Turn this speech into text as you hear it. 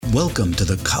Welcome to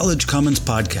the College Commons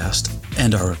Podcast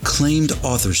and our acclaimed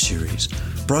author series,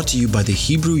 brought to you by the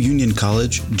Hebrew Union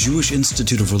College Jewish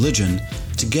Institute of Religion,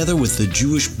 together with the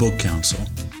Jewish Book Council.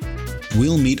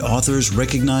 We'll meet authors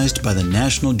recognized by the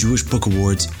National Jewish Book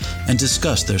Awards and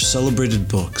discuss their celebrated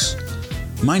books.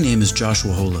 My name is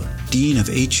Joshua Hola, Dean of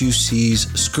HUC's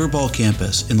Skirball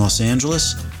campus in Los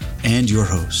Angeles, and your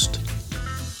host.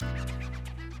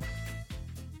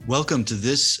 Welcome to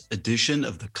this edition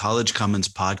of the College Commons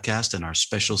Podcast and our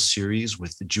special series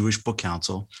with the Jewish Book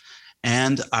Council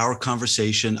and our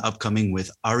conversation upcoming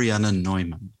with Ariana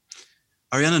Neumann.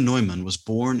 Ariana Neumann was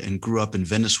born and grew up in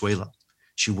Venezuela.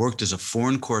 She worked as a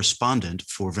foreign correspondent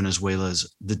for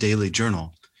Venezuela's The Daily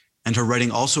Journal, and her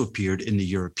writing also appeared in The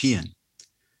European.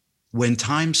 When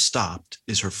Time Stopped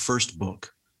is her first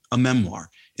book, a memoir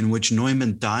in which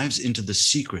Neumann dives into the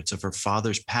secrets of her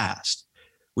father's past,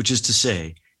 which is to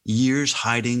say, years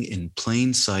hiding in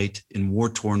plain sight in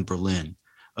war-torn Berlin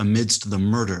amidst the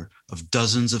murder of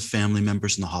dozens of family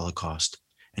members in the Holocaust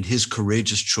and his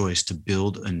courageous choice to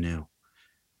build anew.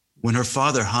 When her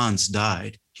father Hans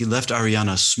died, he left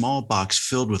Ariana a small box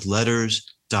filled with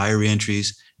letters, diary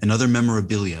entries, and other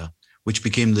memorabilia, which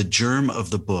became the germ of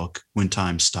the book When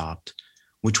Time Stopped,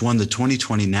 which won the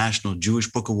 2020 National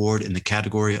Jewish Book Award in the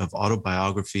category of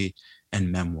autobiography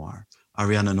and memoir.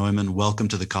 Ariana Neumann, welcome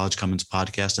to the College Commons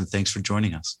Podcast, and thanks for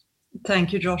joining us.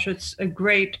 Thank you, Josh. It's a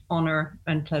great honor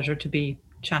and pleasure to be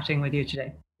chatting with you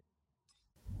today.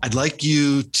 I'd like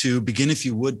you to begin, if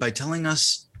you would, by telling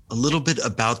us a little bit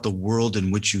about the world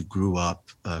in which you grew up,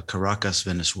 Caracas,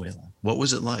 Venezuela. What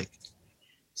was it like?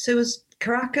 So it was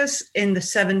Caracas in the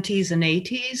 70s and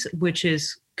 80s, which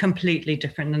is completely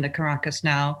different than the Caracas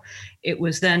now. It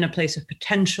was then a place of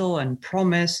potential and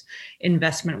promise.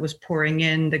 Investment was pouring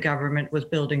in. The government was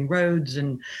building roads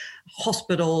and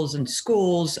hospitals and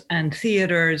schools and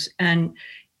theaters. And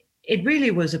it really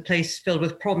was a place filled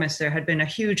with promise. There had been a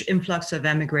huge influx of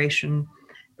emigration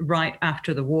right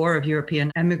after the war of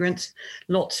European immigrants,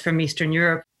 lots from Eastern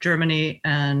Europe, Germany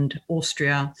and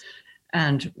Austria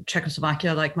and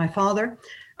Czechoslovakia, like my father.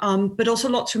 But also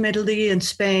lots from Italy and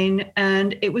Spain.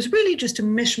 And it was really just a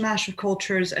mishmash of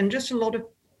cultures and just a lot of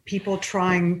people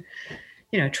trying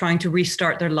to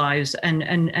restart their lives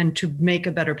and to make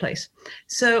a better place.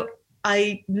 So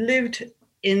I lived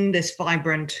in this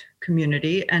vibrant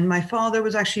community, and my father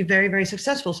was actually very, very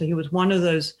successful. So he was one of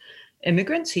those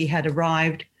immigrants. He had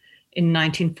arrived in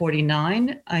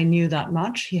 1949. I knew that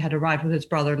much. He had arrived with his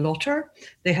brother Lothar.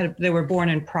 They were born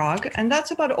in Prague, and that's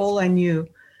about all I knew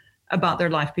about their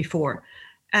life before.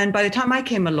 And by the time I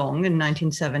came along in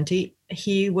 1970,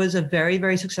 he was a very,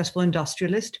 very successful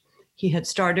industrialist. He had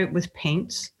started with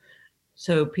paints.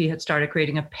 So he had started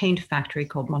creating a paint factory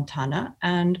called Montana.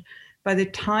 And by the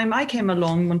time I came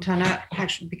along, Montana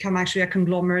had become actually a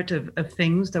conglomerate of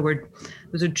things. There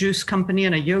was a juice company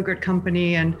and a yogurt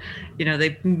company, and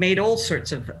they made all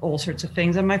sorts of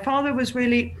things. And my father was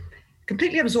really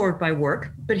completely absorbed by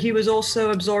work, but he was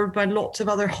also absorbed by lots of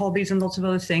other hobbies and lots of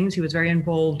other things. He was very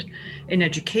involved in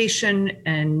education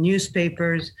and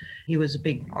newspapers. He was a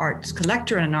big arts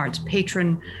collector and an arts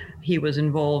patron. He was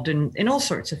involved in all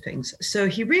sorts of things. So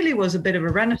he really was a bit of a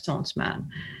Renaissance man.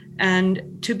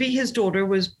 And to be his daughter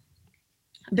was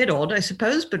a bit odd, I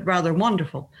suppose, but rather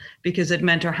wonderful, because it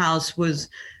meant our house was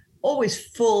always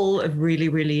full of really,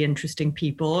 really interesting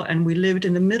people. And we lived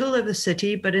in the middle of the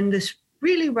city, but in this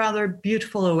really rather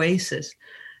beautiful oasis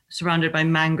surrounded by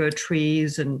mango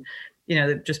trees, and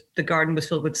just the garden was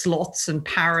filled with sloths and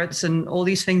parrots and all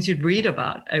these things you'd read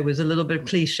about. It was a little bit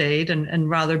cliched and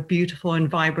rather beautiful and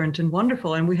vibrant and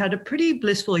wonderful. And we had a pretty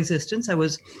blissful existence. I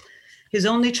was his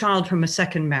only child from a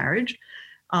second marriage.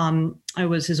 I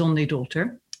was his only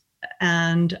daughter.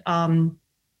 And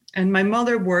my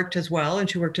mother worked as well, and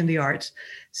she worked in the arts.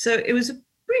 So it was a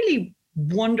really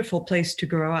wonderful place to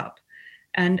grow up.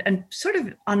 And sort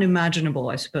of unimaginable,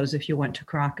 I suppose, if you went to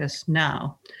Caracas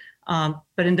now.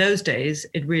 But in those days,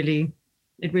 it really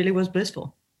was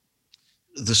blissful.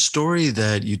 The story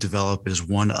that you develop is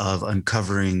one of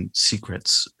uncovering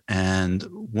secrets. And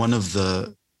one of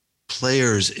the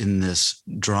players in this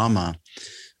drama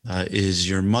is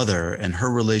your mother and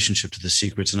her relationship to the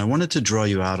secrets. And I wanted to draw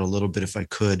you out a little bit, if I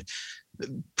could,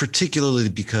 particularly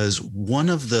because one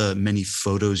of the many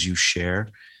photos you share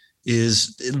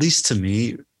is, at least to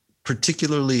me,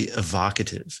 particularly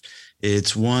evocative.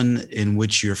 It's one in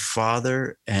which your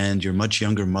father and your much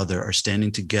younger mother are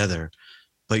standing together,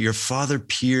 but your father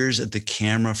peers at the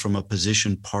camera from a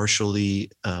position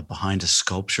partially behind a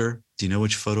sculpture. Do you know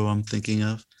which photo I'm thinking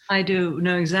of? I do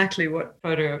know exactly what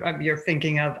photo you're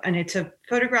thinking of. And it's a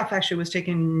photograph actually was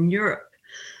taken in Europe.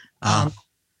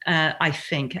 I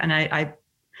think. And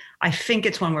I think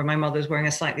it's one where my mother's wearing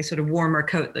a slightly sort of warmer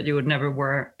coat that you would never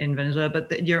wear in Venezuela,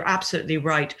 but you're absolutely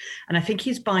right. And I think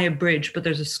he's by a bridge, but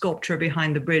there's a sculpture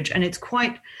behind the bridge, and it's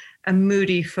quite a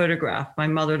moody photograph. My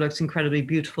mother looks incredibly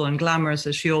beautiful and glamorous,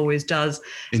 as she always does.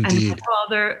 Indeed. And my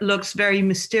father looks very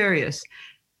mysterious,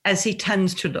 as he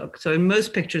tends to look. So in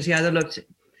most pictures, he either looked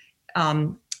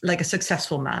like a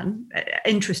successful man,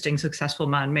 interesting successful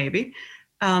man, maybe.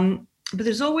 But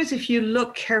there's always, if you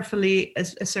look carefully,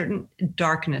 a certain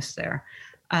darkness there.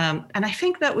 And I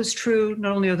think that was true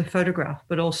not only of the photograph,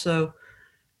 but also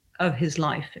of his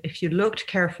life. If you looked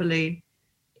carefully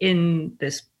in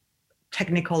this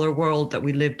Technicolor world that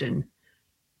we lived in,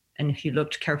 and if you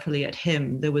looked carefully at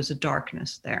him, there was a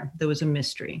darkness there. There was a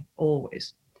mystery,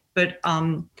 always. But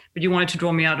you wanted to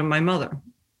draw me out of my mother.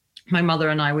 My mother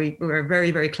and I, we were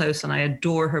very, very close, and I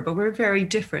adore her, but we're very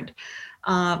different.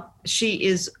 She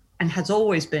is, and has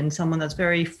always been, someone that's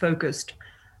very focused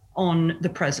on the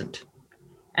present.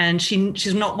 And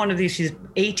she's not one of these, she's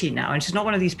 80 now, and she's not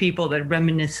one of these people that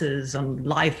reminisces on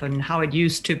life and how it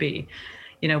used to be.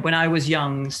 You know, when I was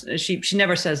young, she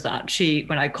never says that.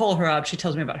 When I call her up, she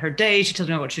tells me about her day, she tells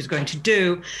me what she's going to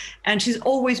do. And she's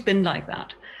always been like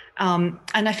that. And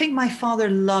I think my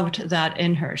father loved that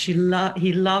in her. He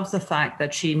loved the fact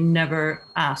that she never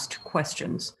asked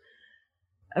questions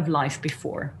of life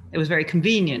before. It was very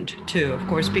convenient too, of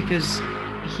course, because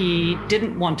he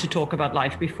didn't want to talk about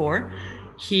life before.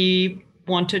 He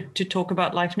wanted to talk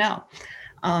about life now.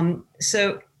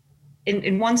 So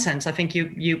in one sense, I think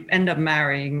you end up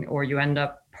marrying, or you end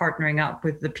up partnering up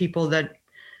with the people that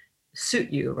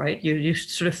suit you, right? You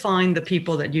sort of find the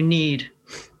people that you need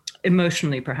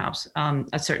emotionally, perhaps,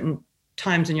 at certain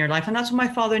times in your life. And that's what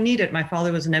my father needed. My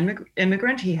father was an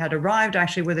immigrant. He had arrived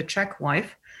actually with a Czech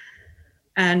wife,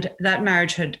 and that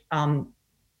marriage had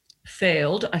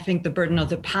failed. I think the burden of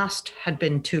the past had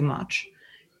been too much.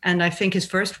 And I think his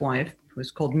first wife, who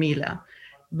was called Mila,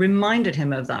 reminded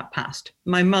him of that past.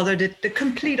 My mother did the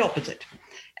complete opposite.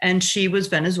 And she was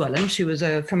Venezuelan. She was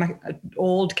from an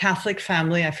old Catholic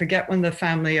family. I forget when the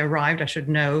family arrived. I should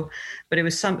know. But it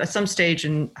was at some stage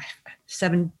in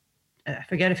I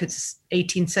forget if it's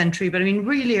 18th century, but I mean,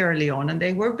 really early on. And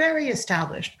they were very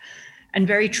established and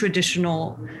very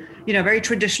traditional, very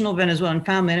traditional Venezuelan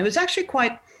family. And it was actually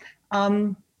quite,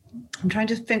 I'm trying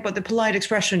to think what the polite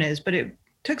expression is, but it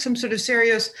took some sort of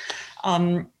serious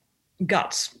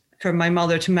guts for my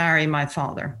mother to marry my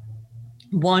father.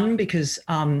 One, because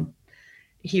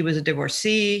he was a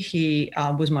divorcee, he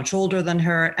was much older than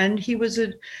her, and he was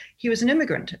an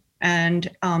immigrant. And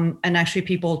actually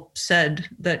people said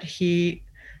that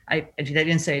they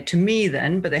didn't say it to me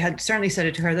then, but they had certainly said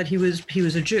it to her, that he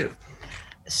was a Jew.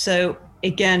 So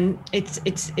again,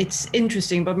 it's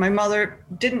interesting, but my mother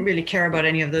didn't really care about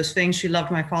any of those things. She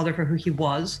loved my father for who he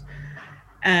was.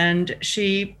 And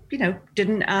she,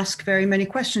 didn't ask very many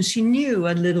questions. She knew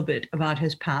a little bit about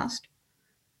his past.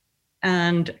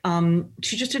 And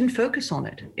she just didn't focus on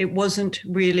it. It wasn't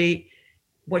really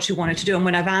what she wanted to do. And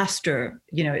when I've asked her,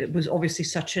 it was obviously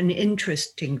such an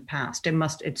interesting past.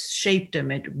 It's shaped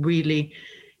him. It really,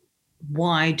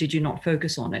 why did you not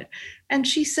focus on it? And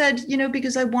she said,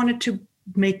 because I wanted to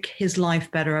make his life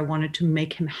better. I wanted to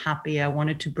make him happy. I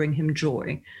wanted to bring him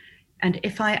joy. And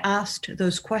if I asked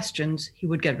those questions, he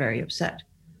would get very upset.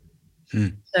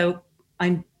 So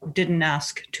I didn't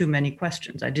ask too many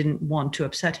questions. I didn't want to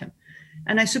upset him.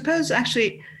 And I suppose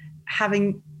actually,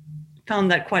 having found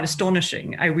that quite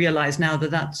astonishing, I realize now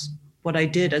that that's what I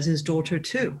did as his daughter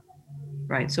too,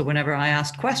 right? So whenever I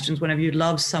asked questions, whenever you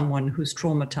love someone who's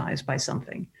traumatized by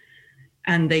something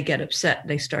and they get upset,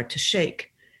 they start to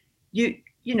shake,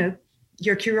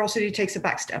 your curiosity takes a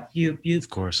back step. You of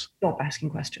course stop asking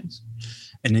questions.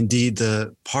 And indeed,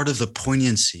 the part of the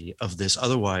poignancy of this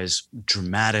otherwise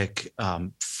dramatic,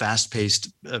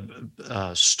 fast-paced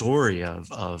story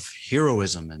of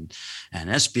heroism and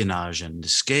espionage and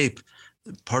escape,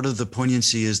 part of the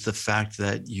poignancy is the fact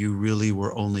that you really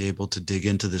were only able to dig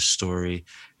into this story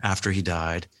after he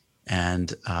died,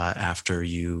 and after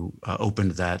you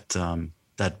opened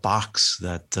that box,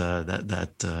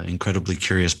 that incredibly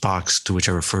curious box to which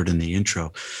I referred in the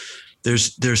intro.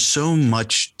 There's so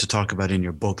much to talk about in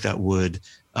your book that would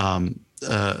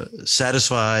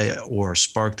satisfy or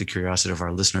spark the curiosity of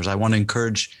our listeners. I want to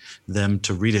encourage them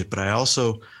to read it, but I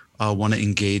also want to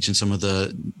engage in some of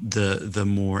the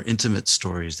more intimate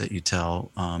stories that you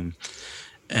tell.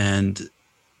 And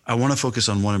I want to focus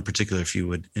on one in particular, if you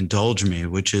would indulge me,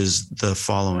 which is the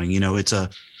following.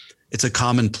 It's a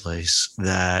commonplace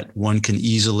that one can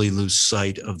easily lose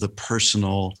sight of the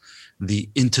personal the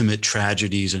intimate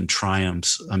tragedies and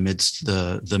triumphs amidst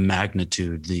the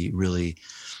magnitude, the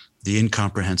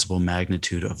incomprehensible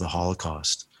magnitude of the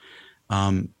Holocaust.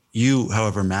 You,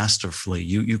 however, masterfully,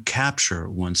 you capture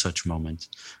one such moment.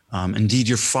 Indeed,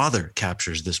 your father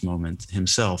captures this moment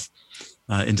himself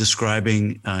in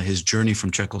describing his journey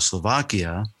from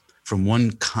Czechoslovakia, from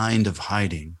one kind of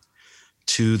hiding,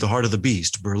 to the heart of the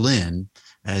beast, Berlin,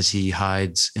 as he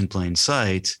hides in plain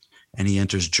sight and he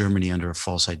enters Germany under a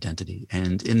false identity.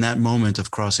 And in that moment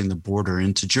of crossing the border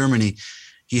into Germany,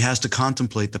 he has to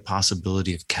contemplate the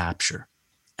possibility of capture.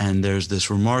 And there's this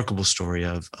remarkable story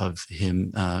of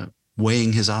him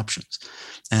weighing his options.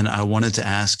 And I wanted to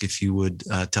ask if you would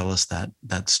tell us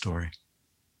that story.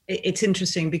 It's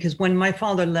interesting because when my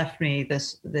father left me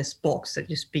this box that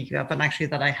you speak of, and actually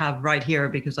that I have right here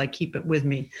because I keep it with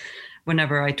me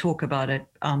whenever I talk about it,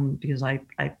 because I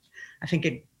think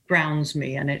it grounds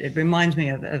me and it reminds me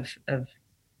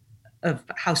of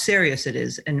how serious it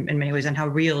is in many ways and how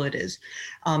real it is,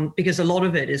 because a lot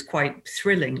of it is quite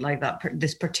thrilling, like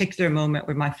this particular moment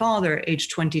with my father, age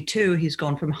 22, he's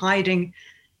gone from hiding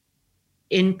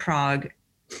in Prague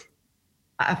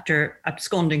after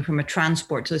absconding from a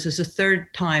transport. So this is the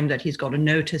third time that he's got a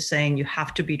notice saying you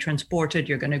have to be transported,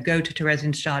 you're going to go to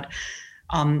Theresienstadt.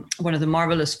 One of the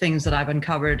marvelous things that I've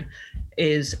uncovered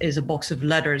is a box of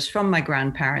letters from my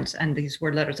grandparents, and these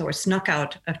were letters that were snuck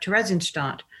out of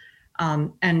Theresienstadt,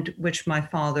 and which my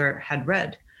father had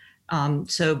read.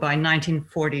 So by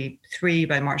 1943,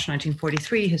 by March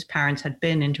 1943, his parents had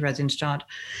been in Theresienstadt,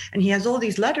 and he has all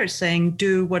these letters saying,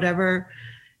 do whatever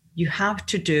you have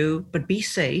to do, but be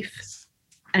safe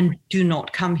and do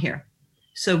not come here.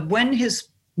 So when his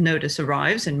notice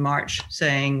arrives in March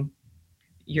saying,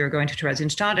 you're going to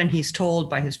Theresienstadt, and he's told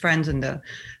by his friends in the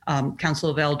Council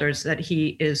of Elders that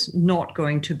he is not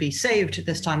going to be saved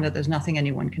this time, that there's nothing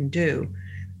anyone can do,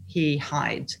 he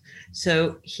hides.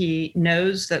 So he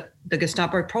knows that the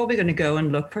Gestapo are probably going to go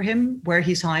and look for him where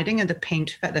he's hiding at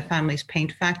the family's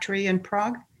paint factory in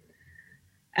Prague.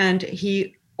 And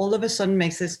he all of a sudden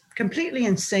makes this completely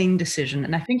insane decision.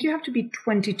 And I think you have to be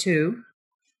 22.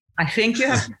 I think you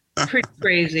have to be pretty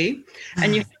crazy.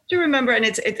 And you have to remember, and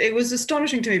it was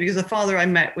astonishing to me because the father I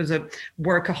met was a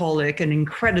workaholic, an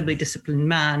incredibly disciplined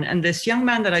man. And this young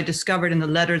man that I discovered in the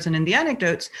letters and in the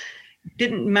anecdotes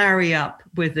didn't marry up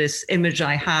with this image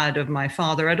I had of my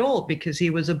father at all, because he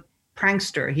was a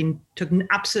prankster. He took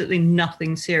absolutely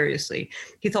nothing seriously.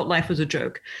 He thought life was a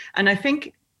joke. And I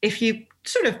think if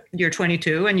you're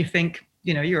 22 and you think,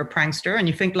 you're a prankster and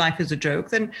you think life is a joke,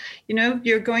 then,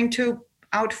 you're going to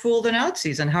outfool the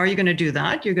Nazis. And how are you going to do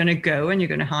that? You're going to go and you're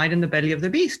going to hide in the belly of the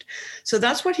beast. So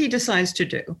that's what he decides to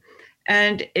do.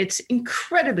 And it's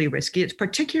incredibly risky. It's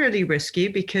particularly risky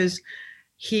because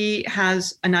he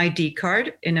has an ID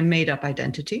card in a made-up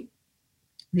identity,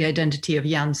 the identity of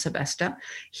Jan Sebesta.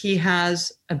 He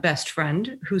has a best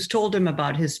friend who's told him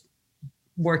about his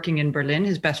working in Berlin.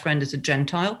 His best friend is a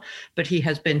Gentile, but he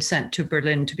has been sent to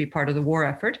Berlin to be part of the war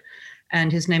effort.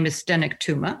 And his name is Zdeněk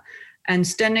Tuma. And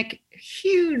Zdeněk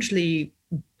hugely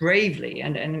bravely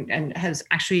and has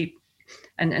actually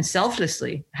and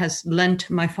selflessly has lent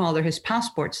my father his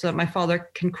passport so that my father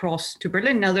can cross to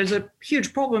Berlin. Now, there's a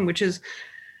huge problem, which is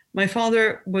my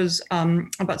father was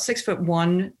about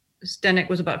 6'1". Zdeněk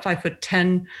was about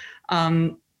 5'10".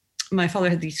 My father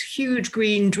had these huge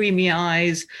green dreamy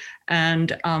eyes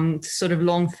and sort of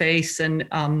long face, and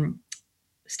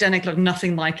Zdeněk looked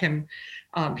nothing like him.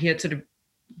 He had sort of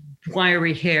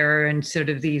wiry hair and sort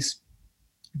of these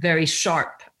very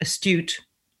sharp, astute,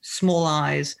 small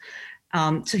eyes.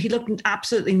 So he looked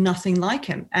absolutely nothing like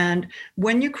him. And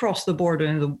when you cross the border,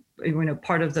 and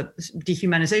part of the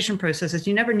dehumanization process is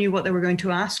you never knew what they were going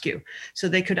to ask you. So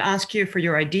they could ask you for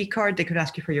your ID card, they could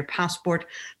ask you for your passport,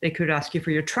 they could ask you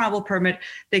for your travel permit,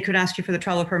 they could ask you for the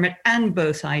travel permit and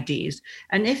both IDs.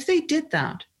 And if they did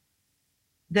that,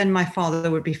 then my father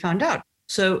would be found out.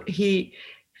 So he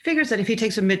figures that if he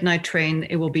takes a midnight train,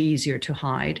 it will be easier to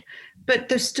hide. But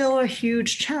there's still a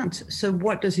huge chance. So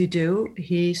what does he do?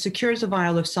 He secures a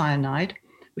vial of cyanide,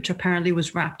 which apparently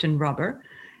was wrapped in rubber.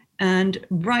 And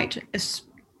right as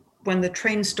when the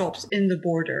train stops in the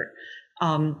border,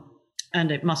 and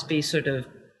it must be sort of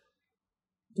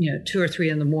 2 or 3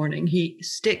 in the morning, he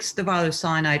sticks the vial of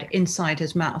cyanide inside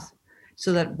his mouth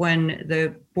so that when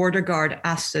the border guard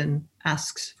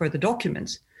asks for the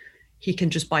documents, he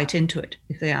can just bite into it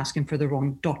if they ask him for the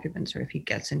wrong documents or if he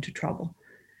gets into trouble.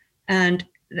 And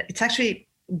it's actually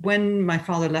when my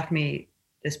father left me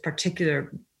this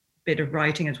particular bit of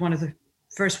writing, it's one of the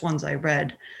first ones I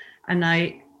read. And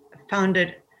I found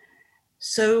it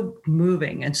so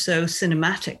moving and so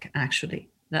cinematic, actually,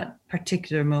 that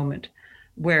particular moment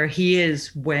where he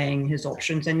is weighing his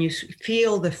options, and you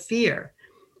feel the fear,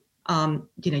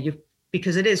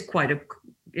 because it is quite a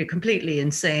completely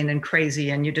insane and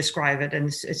crazy, and you describe it, and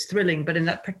it's thrilling. But in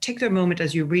that particular moment,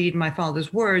 as you read my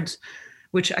father's words,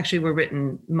 which actually were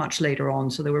written much later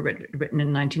on, so they were written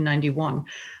in 1991,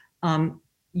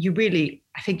 you really,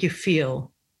 I think you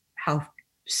feel how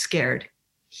scared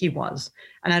he was.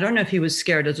 And I don't know if he was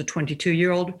scared as a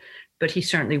 22-year-old, but he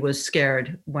certainly was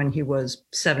scared when he was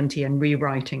 70 and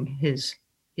rewriting his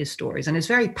stories. And it's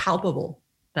very palpable,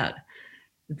 that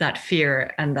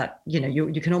fear, and that,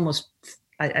 you can almost,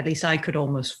 at least I could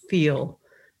almost feel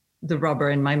the rubber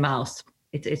in my mouth.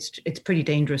 It's pretty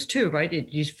dangerous too, right?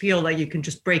 You feel like you can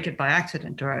just break it by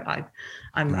accident, or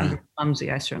I'm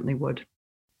clumsy. I certainly would.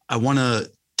 I want to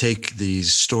take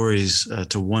these stories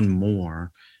to one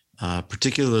more,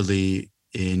 particularly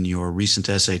in your recent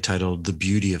essay titled "The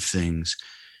Beauty of Things."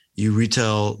 You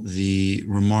retell the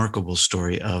remarkable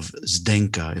story of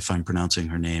Zdenka, if I'm pronouncing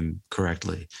her name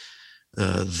correctly,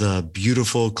 the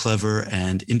beautiful, clever,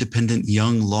 and independent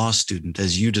young law student,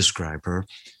 as you describe her,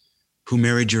 who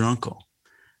married your uncle.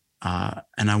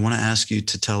 And I want to ask you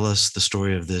to tell us the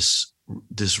story of this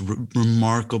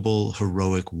remarkable,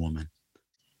 heroic woman.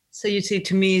 So you see,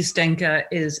 to me, Zdenka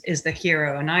is the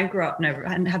hero, and I grew up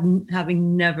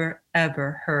having never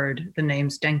ever heard the name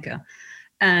Zdenka.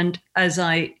 And as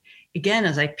I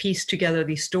pieced together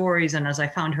these stories, and as I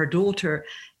found her daughter,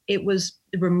 it was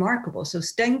remarkable. So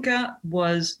Zdenka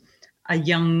was a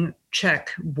young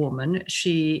Czech woman.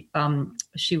 She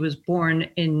was born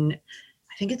in,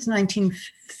 I think it's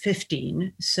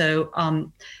 1915. So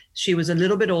she was a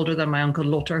little bit older than my uncle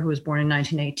Lothar, who was born in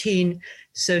 1918.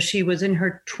 So she was in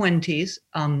her 20s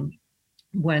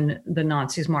when the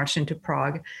Nazis marched into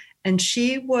Prague. And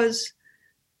she was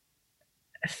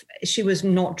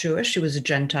not Jewish. She was a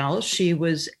Gentile. She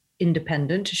was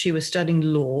independent. She was studying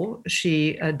law.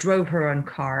 She drove her own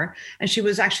car, and she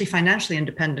was actually financially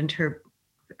independent. Her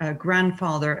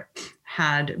grandfather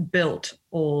had built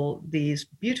all these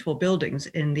beautiful buildings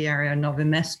in the area Nowe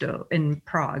Mesto in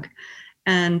Prague,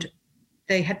 and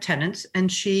they had tenants,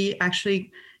 and she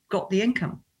actually got the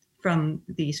income from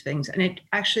these things. And it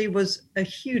actually was a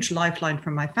huge lifeline for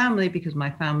my family, because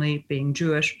my family, being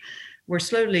Jewish, were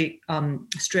slowly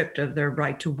stripped of their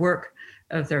right to work,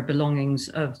 of their belongings,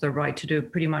 of the right to do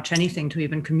pretty much anything, to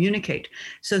even communicate.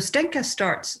 So Zdenka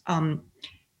starts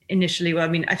initially, well, I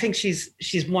mean, I think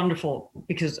she's wonderful,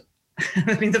 because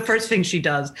I mean, the first thing she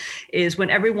does is, when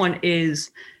everyone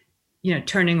is,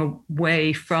 turning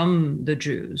away from the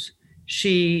Jews,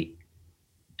 she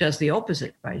does the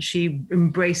opposite, right? She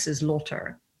embraces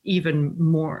Lothar even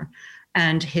more,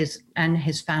 and his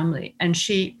family. And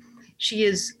she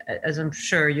is, as I'm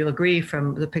sure you'll agree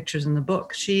from the pictures in the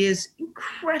book, she is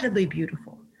incredibly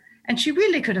beautiful. And she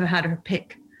really could have had her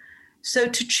pick. So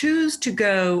to choose to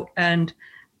go and,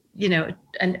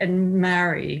 and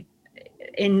marry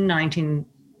in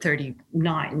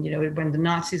 1939, when the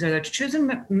Nazis are there, to choose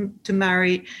to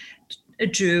marry a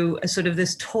Jew, a sort of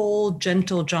this tall,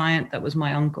 gentle giant that was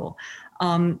my uncle,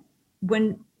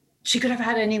 when she could have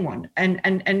had anyone,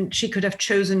 and she could have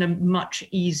chosen a much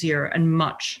easier and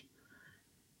much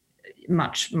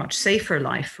safer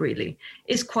life, really,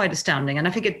 is quite astounding. And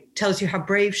I think it tells you how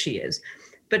brave she is.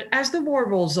 But as the war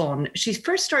rolls on, she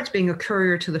first starts being a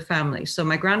courier to the family. So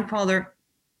my grandfather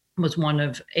was one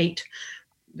of 8.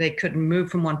 They couldn't move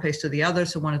from one place to the other.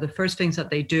 So one of the first things that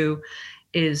they do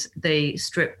is they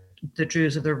strip the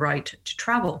Jews of their right to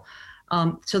travel.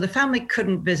 So the family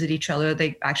couldn't visit each other.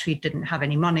 They actually didn't have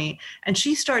any money. And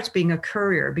she starts being a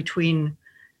courier between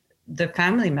the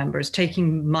family members,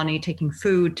 taking money, taking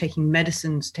food, taking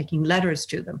medicines, taking letters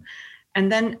to them.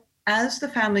 And then as the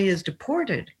family is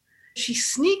deported, she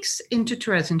sneaks into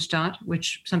Theresienstadt,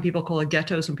 which some people call a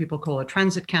ghetto, some people call a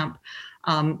transit camp.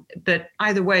 But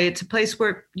either way, it's a place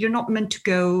where you're not meant to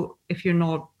go if you're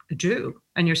not a Jew,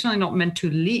 and you're certainly not meant to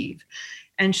leave.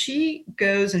 And she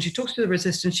goes and she talks to the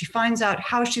resistance. She finds out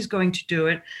how she's going to do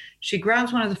it. She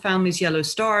grabs one of the family's yellow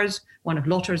stars, one of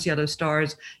Lothar's yellow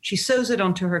stars. She sews it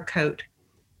onto her coat.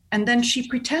 And then she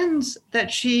pretends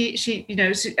that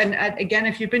and again,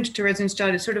 if you've been to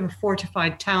Theresienstadt, it's sort of a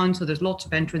fortified town, so there's lots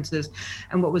of entrances.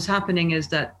 And what was happening is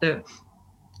that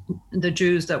the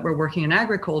Jews that were working in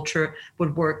agriculture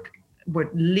would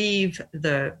leave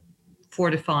the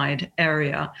fortified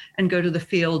area and go to the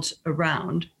fields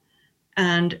around.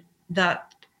 And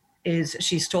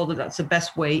she's told that that's the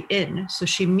best way in. So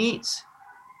she meets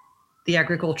the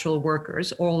agricultural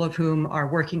workers, all of whom are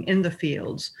working in the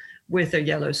fields with their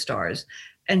yellow stars.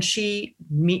 And she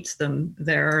meets them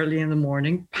there early in the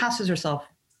morning, passes herself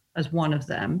as one of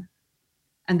them,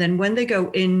 And then when they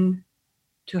go in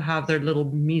to have their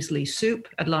little measly soup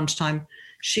at lunchtime,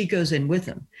 she goes in with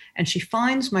them and she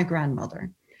finds my grandmother.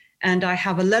 And I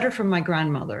have a letter from my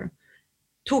grandmother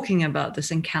talking about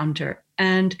this encounter.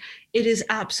 And it is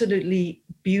absolutely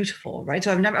beautiful, right?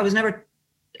 So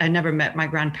I never met my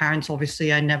grandparents.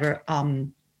 Obviously, I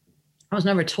was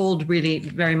never told really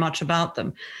very much about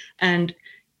them. And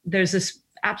there's this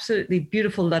absolutely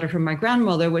beautiful letter from my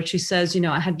grandmother, where she says,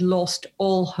 I had lost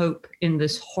all hope in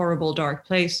this horrible, dark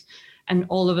place. And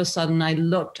all of a sudden I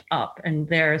looked up, and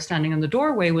there standing in the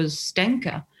doorway was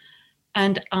Stenka.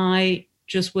 And I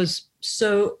just was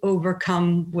so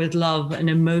overcome with love and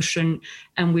emotion.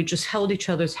 And we just held each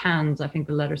other's hands. I think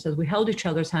the letter says we held each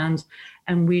other's hands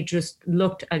and we just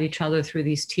looked at each other through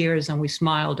these tears and we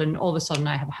smiled. And all of a sudden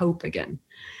I have hope again.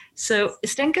 So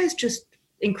Stenka is just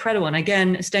incredible. And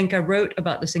again, Stenka wrote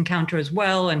about this encounter as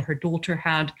well. And her daughter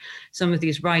had some of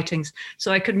these writings.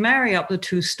 So I could marry up the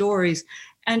two stories.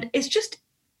 And it's just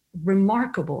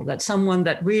remarkable that someone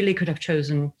that really could have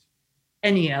chosen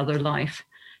any other life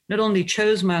not only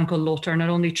chose my Uncle Lothar, not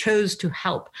only chose to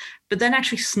help, but then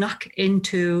actually snuck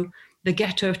into the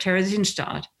ghetto of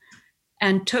Theresienstadt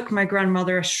and took my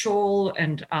grandmother a shawl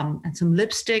and some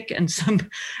lipstick and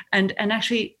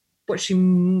actually what she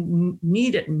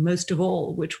needed most of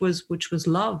all, which was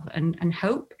love and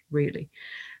hope, really.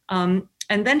 And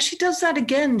then she does that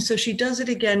again. So she does it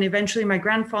again. Eventually, my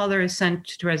grandfather is sent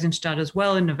to Theresienstadt as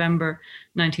well in November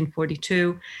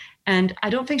 1942. And I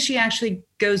don't think she actually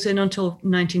goes in until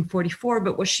 1944.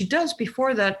 But what she does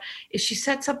before that is she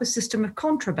sets up a system of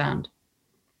contraband.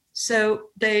 So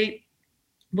they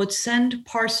would send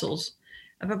parcels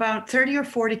of about 30 or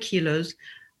 40 kilos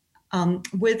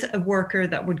with a worker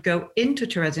that would go into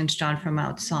Theresienstadt from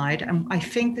outside. And I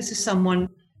think this is someone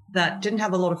that didn't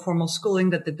have a lot of formal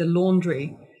schooling, that did the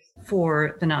laundry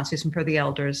for the Nazis and for the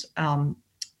elders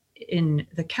in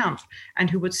the camp, and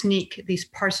who would sneak these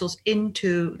parcels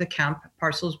into the camp,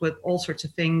 parcels with all sorts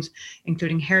of things,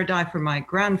 including hair dye for my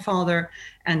grandfather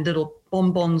and little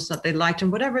bonbons that they liked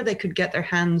and whatever they could get their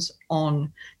hands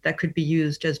on that could be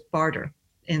used as barter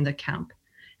in the camp.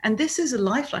 And this is a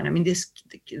lifeline. I mean,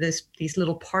 these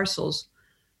little parcels,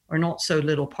 or not so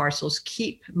little parcels,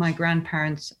 keep my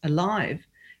grandparents alive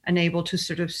and able to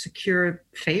sort of secure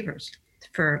favors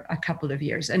for a couple of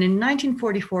years. And in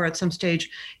 1944, at some stage,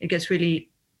 it gets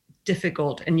really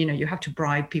difficult. And, you have to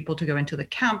bribe people to go into the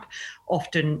camp.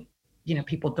 Often,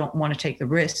 people don't want to take the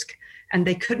risk. And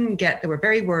they were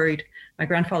very worried. My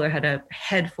grandfather had a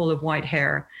head full of white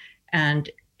hair.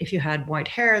 And if you had white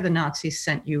hair, the Nazis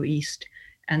sent you east.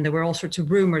 And there were all sorts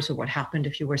of rumors of what happened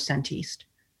if you were sent east.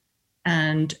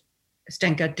 And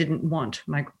Stenka didn't want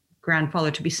my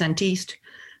grandfather to be sent east.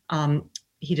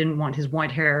 He didn't want his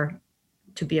white hair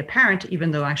to be apparent,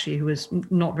 even though actually he was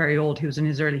not very old. He was in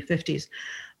his early 50s.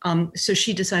 So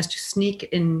she decides to sneak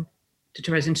in to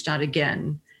Theresienstadt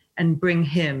again and bring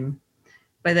him.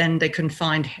 By then they couldn't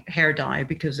find hair dye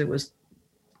because it was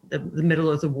the middle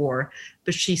of the war.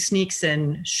 But she sneaks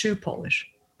in shoe polish,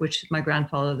 which my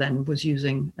grandfather then was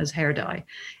using as hair dye.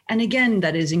 And again,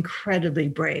 that is incredibly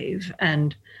brave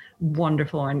and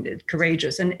wonderful and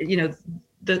courageous. And,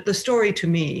 the story to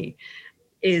me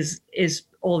is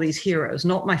all these heroes,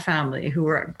 not my family, who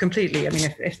were completely,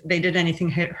 if they did anything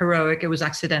heroic, it was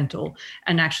accidental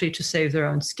and actually to save their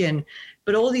own skin.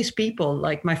 But all these people,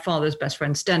 like my father's best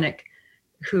friend, Stenek,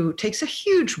 who takes a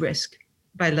huge risk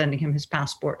by lending him his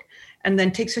passport and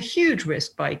then takes a huge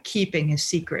risk by keeping his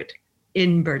secret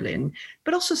in Berlin.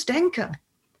 But also Stenka.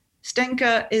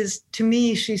 Stenka is, to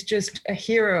me, she's just a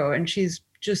hero, and she's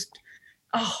just,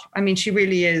 she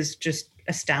really is just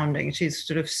astounding. She's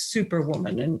sort of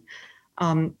superwoman,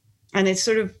 and it's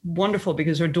sort of wonderful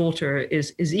because her daughter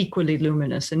is equally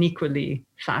luminous and equally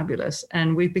fabulous,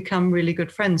 and we've become really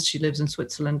good friends. She lives in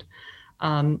Switzerland,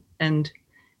 and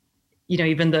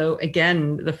even though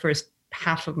again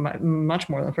much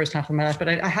more than the first half of my life, but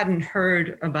I hadn't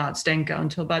heard about Stenka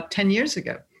until about 10 years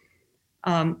ago,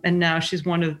 and now she's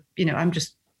one of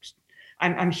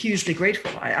I'm hugely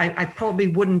grateful. I probably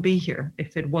wouldn't be here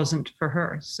if it wasn't for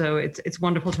her. So it's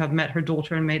wonderful to have met her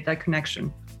daughter and made that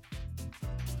connection.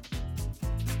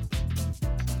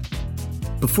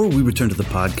 Before we return to the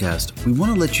podcast, we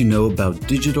want to let you know about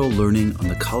digital learning on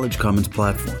the College Commons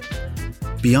platform.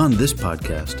 Beyond this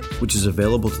podcast, which is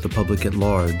available to the public at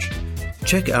large,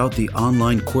 check out the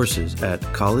online courses at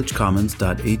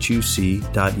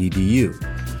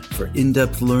collegecommons.huc.edu for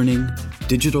in-depth learning,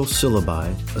 digital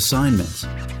syllabi, assignments,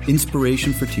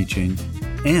 inspiration for teaching,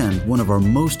 and one of our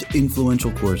most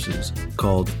influential courses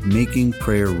called Making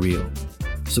Prayer Real.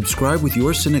 Subscribe with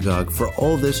your synagogue for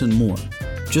all this and more.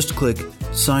 Just click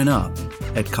Sign Up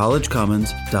at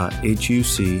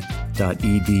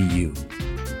collegecommons.huc.edu.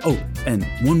 Oh, and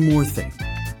one more thing.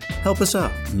 Help us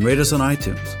out and rate us on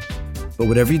iTunes. But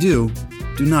whatever you do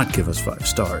not give us 5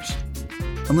 stars,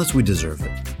 unless we deserve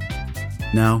it.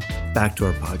 Now, back to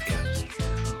our podcast.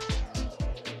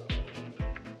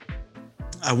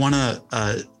 I want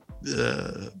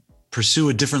to pursue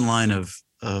a different line of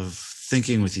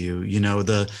thinking with you. You know,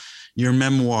 your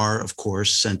memoir, of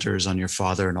course, centers on your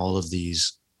father and all of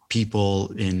these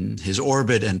people in his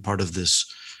orbit and part of this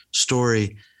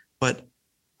story. But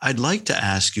I'd like to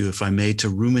ask you, if I may, to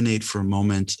ruminate for a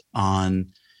moment on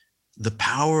the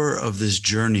power of this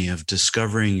journey of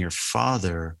discovering your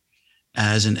father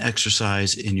as an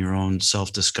exercise in your own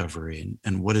self-discovery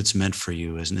and what it's meant for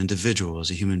you as an individual, as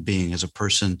a human being, as a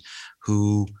person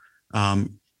who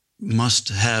must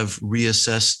have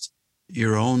reassessed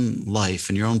your own life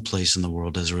and your own place in the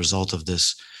world as a result of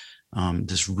this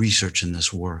research and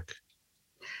this work.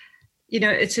 You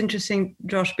know, it's interesting,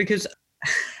 Josh, because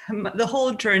the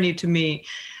whole journey to me,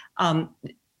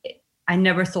 I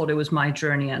never thought it was my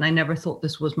journey, and I never thought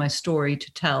this was my story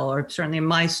to tell, or certainly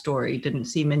my story didn't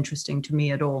seem interesting to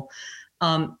me at all.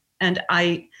 And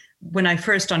when I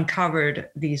first uncovered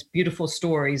these beautiful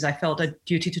stories, I felt a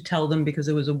duty to tell them because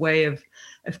it was a way of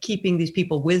keeping these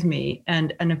people with me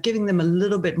and of giving them a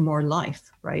little bit more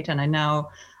life, right? And I now,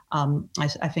 I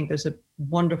think there's a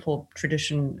wonderful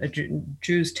tradition.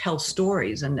 Jews tell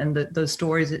stories, and those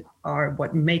stories are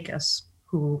what make us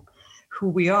who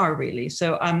we are, really.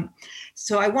 So I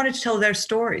wanted to tell their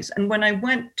stories. And when I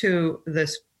went to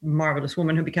this marvelous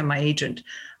woman who became my agent,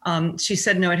 she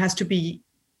said, no, it has to be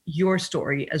your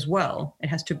story as well. It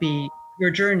has to be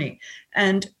your journey.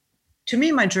 And to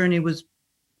me, my journey was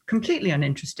completely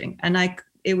uninteresting. And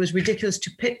it was ridiculous to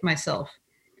pit myself,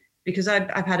 because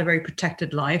I've had a very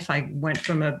protected life. I went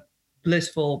from a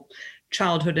blissful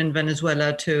childhood in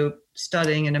Venezuela to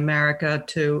studying in America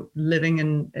to living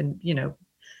in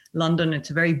London.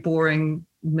 It's a very boring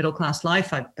middle-class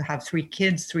life. I have 3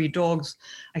 kids, 3 dogs.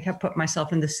 I kept putting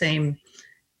myself in the same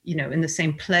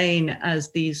plane as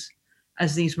these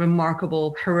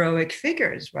remarkable heroic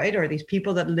figures, right? Or these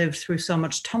people that lived through so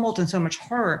much tumult and so much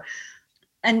horror.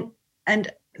 And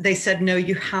they said, no,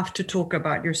 you have to talk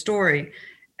about your story.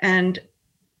 And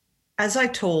as I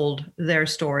told their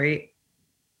story,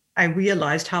 I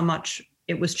realized how much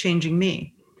it was changing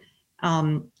me,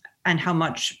 and how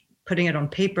much putting it on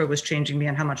paper was changing me,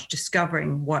 and how much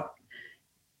discovering what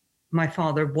my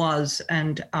father was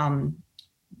and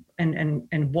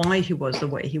why he was the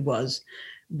way he was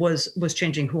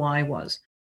changing who I was.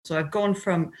 So I've gone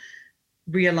from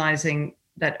realizing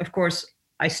that, of course,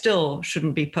 I still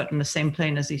shouldn't be put in the same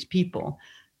plane as these people,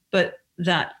 but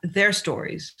that their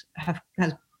stories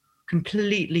has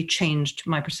completely changed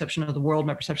my perception of the world,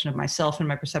 my perception of myself, and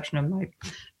my perception of my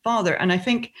father. And I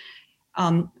think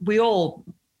we all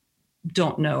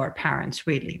don't know our parents,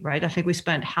 really, right? I think we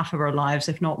spent half of our lives,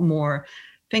 if not more,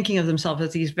 thinking of themselves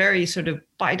as these very sort of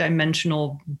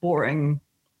bi-dimensional, boring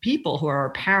people who are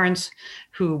our parents,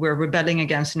 who we're rebelling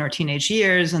against in our teenage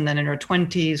years, and then in our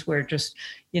 20s we're just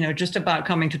about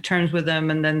coming to terms with them,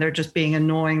 and then they're just being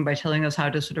annoying by telling us how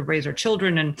to sort of raise our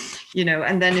children, and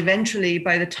then eventually,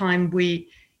 by the time we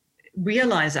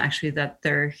realize actually that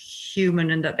they're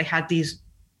human and that they had these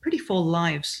pretty full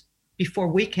lives before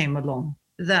we came along,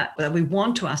 that we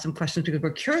want to ask them questions because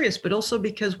we're curious, but also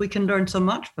because we can learn so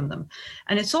much from them.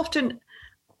 And it's often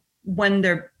when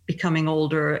they're becoming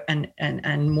older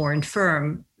and more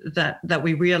infirm that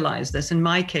we realize this. In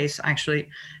my case, actually,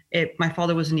 my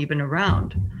father wasn't even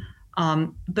around,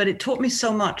 but it taught me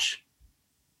so much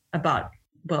about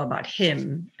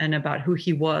him and about who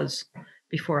he was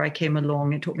before I came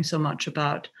along. It taught me so much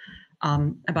about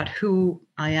who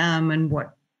I am and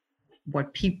what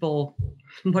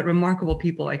remarkable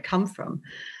people I come from.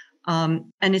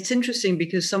 And it's interesting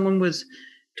because someone was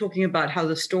talking about how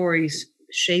the stories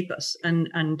shape us.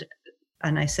 And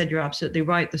I said, you're absolutely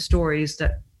right. The stories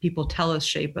that people tell us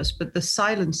shape us, but the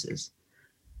silences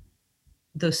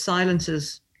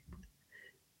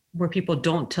where people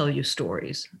don't tell you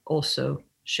stories also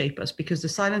shape us, because the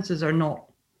silences are not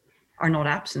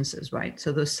absences, right?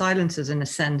 So those silences, in a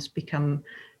sense, become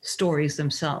stories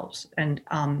themselves. And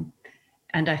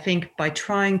I think by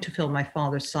trying to fill my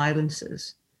father's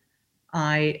silences,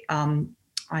 I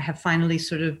have finally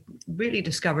sort of really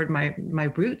discovered my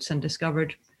roots and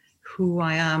discovered who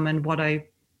I am and what I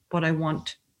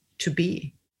want to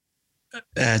be.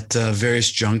 At various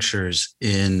junctures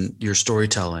in your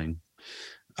storytelling,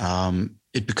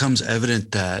 it becomes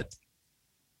evident that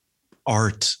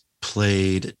art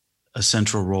played a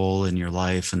central role in your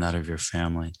life and that of your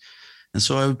family. And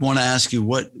so I want to ask you,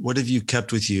 what have you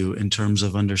kept with you in terms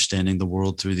of understanding the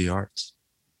world through the arts?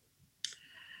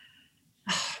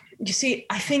 You see,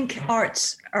 I think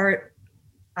arts are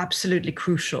absolutely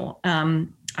crucial.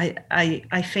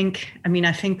 I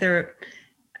think they're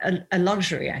a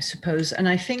luxury, I suppose. And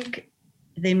I think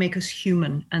they make us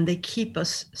human and they keep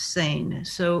us sane.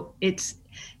 So it's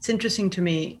interesting to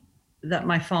me that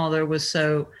my father was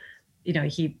so,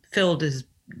 he filled his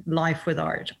life with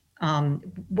art.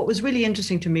 What was really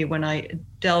interesting to me when I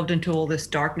delved into all this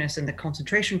darkness in the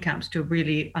concentration camps to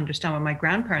really understand what my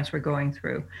grandparents were going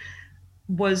through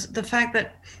was the fact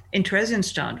that in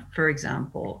Theresienstadt, for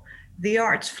example, the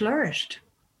arts flourished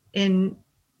in,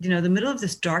 the middle of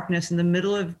this darkness, in the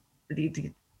middle of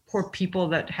the poor people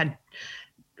that had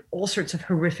all sorts of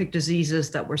horrific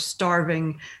diseases, that were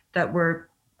starving, that were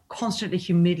constantly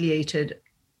humiliated.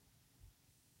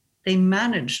 They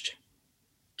managed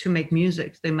to make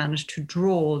music, they managed to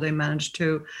draw, they managed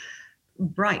to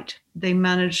write, they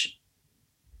managed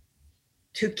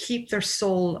to keep their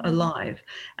soul alive.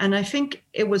 And I think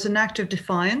it was an act of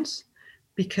defiance,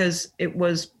 because it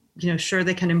was, sure,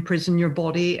 they can imprison your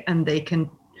body and they can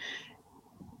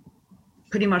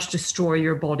pretty much destroy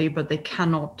your body, but they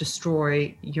cannot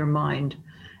destroy your mind.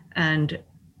 And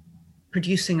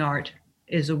producing art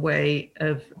is a way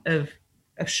of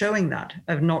showing that,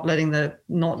 of not letting the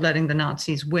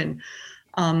Nazis win.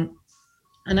 And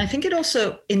I think it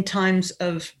also, in times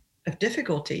of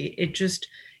difficulty, it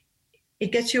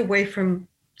gets you away from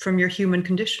your human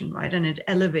condition, right? And it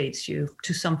elevates you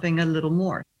to something a little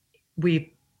more.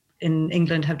 We in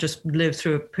England have just lived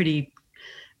through a pretty,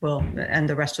 well, and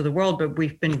the rest of the world, but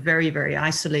we've been very, very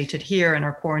isolated here, and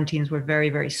our quarantines were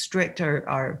very, very strict,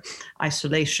 our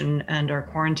isolation and our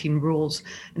quarantine rules.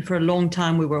 And for a long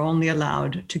time, we were only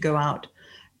allowed to go out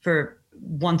for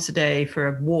once a day for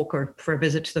a walk or for a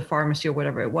visit to the pharmacy or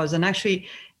whatever it was. And actually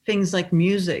things like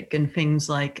music and things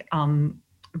like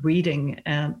reading,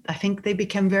 I think they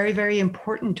became very, very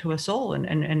important to us all,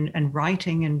 and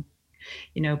writing and,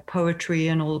 poetry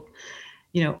and all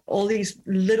these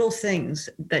little things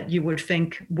that you would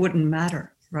think wouldn't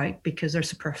matter, right? Because they're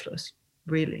superfluous,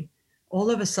 really. All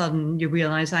of a sudden you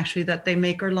realize actually that they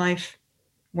make our life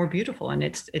more beautiful. And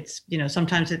it's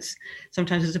sometimes it's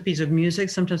a piece of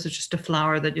music, sometimes it's just a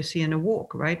flower that you see in a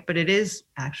walk, right? But it is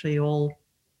actually all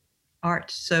art.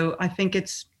 So I think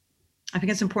it's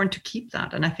important to keep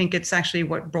that. And I think it's actually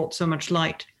what brought so much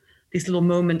light, these little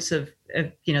moments of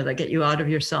that get you out of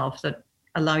yourself, that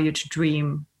allow you to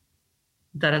dream,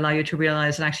 that allow you to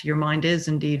realize that actually your mind is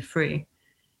indeed free,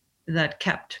 that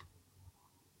kept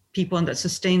people and that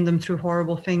sustained them through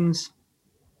horrible things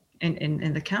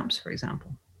in the camps, for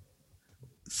example.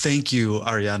 Thank you,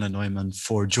 Ariane Neumann,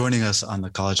 for joining us on the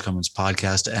College Commons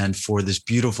podcast and for this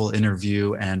beautiful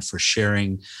interview and for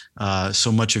sharing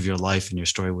so much of your life and your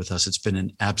story with us. It's been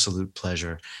an absolute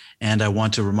pleasure. And I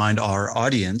want to remind our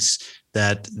audience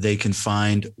that they can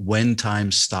find When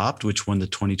Time Stopped, which won the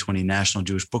 2020 National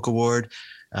Jewish Book Award,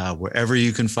 wherever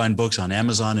you can find books, on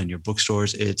Amazon and your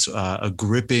bookstores. It's a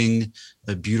gripping,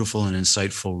 a beautiful and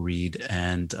insightful read.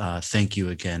 And thank you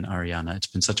again, Ariane. It's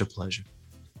been such a pleasure.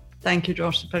 Thank you,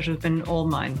 Josh. The pleasure has been all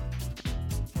mine.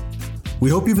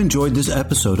 We hope you've enjoyed this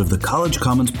episode of the College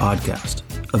Commons podcast,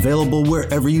 available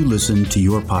wherever you listen to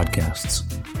your podcasts,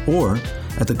 or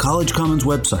at the College Commons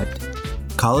website,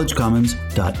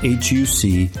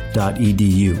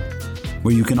 collegecommons.huc.edu,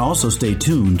 where you can also stay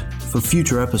tuned for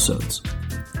future episodes.